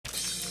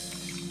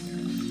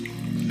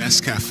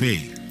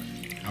Nescafé,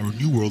 our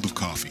new world of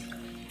coffee.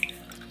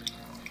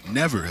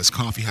 Never has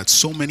coffee had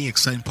so many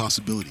exciting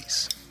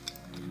possibilities.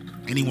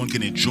 Anyone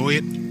can enjoy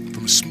it,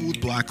 from smooth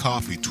black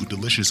coffee to a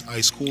delicious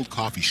ice-cold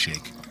coffee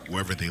shake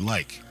wherever they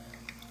like.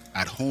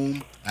 At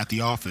home, at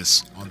the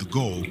office, on the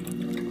go,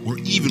 or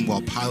even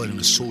while piloting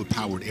a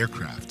solar-powered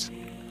aircraft.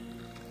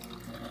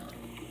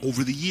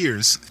 Over the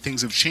years,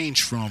 things have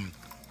changed from,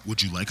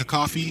 would you like a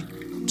coffee,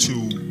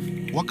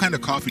 to, what kind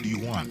of coffee do you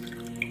want?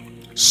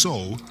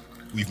 So,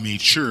 we've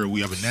made sure we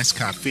have a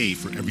Nescafé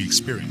for every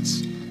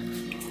experience.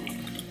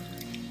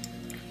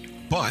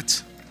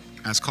 But,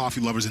 as coffee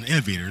lovers and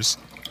innovators,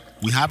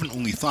 we haven't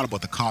only thought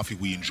about the coffee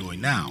we enjoy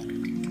now.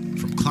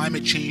 From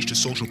climate change to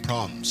social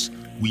problems,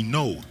 we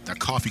know that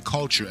coffee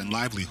culture and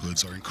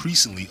livelihoods are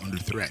increasingly under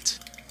threat.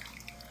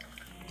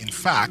 In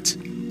fact,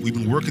 we've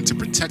been working to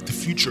protect the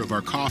future of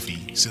our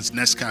coffee since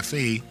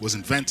Nescafé was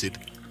invented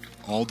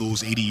all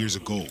those 80 years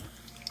ago,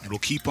 and will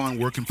keep on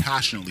working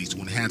passionately to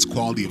enhance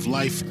quality of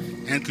life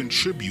and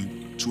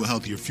contribute to a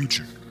healthier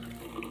future.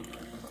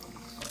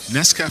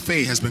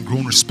 Nescafé has been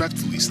grown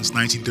respectfully since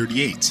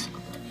 1938.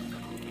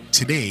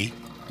 Today,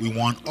 we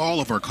want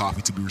all of our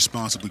coffee to be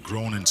responsibly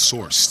grown and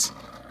sourced,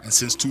 and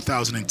since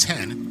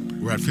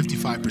 2010, we're at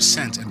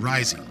 55% and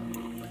rising.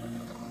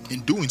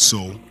 In doing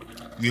so,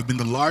 we have been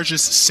the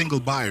largest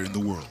single buyer in the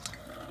world.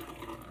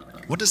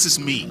 What does this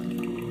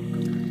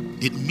mean?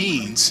 It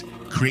means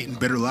creating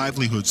better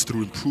livelihoods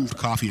through improved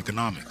coffee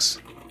economics.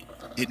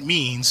 It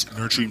means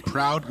nurturing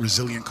proud,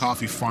 resilient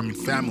coffee farming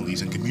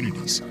families and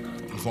communities,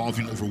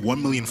 involving over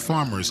 1 million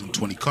farmers in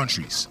 20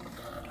 countries.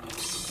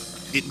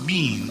 It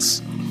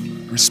means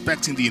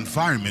respecting the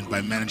environment by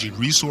managing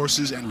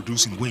resources and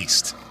reducing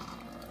waste.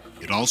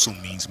 It also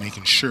means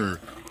making sure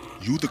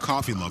you, the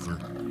coffee lover,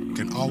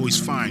 can always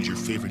find your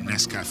favorite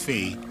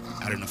Nescafé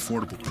at an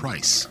affordable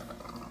price.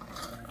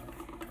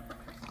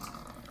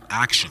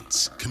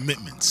 Actions,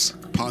 commitments,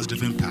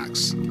 positive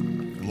impacts,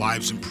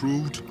 lives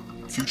improved,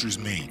 futures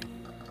made.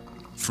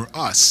 For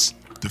us,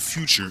 the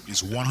future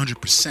is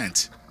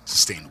 100%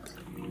 sustainable.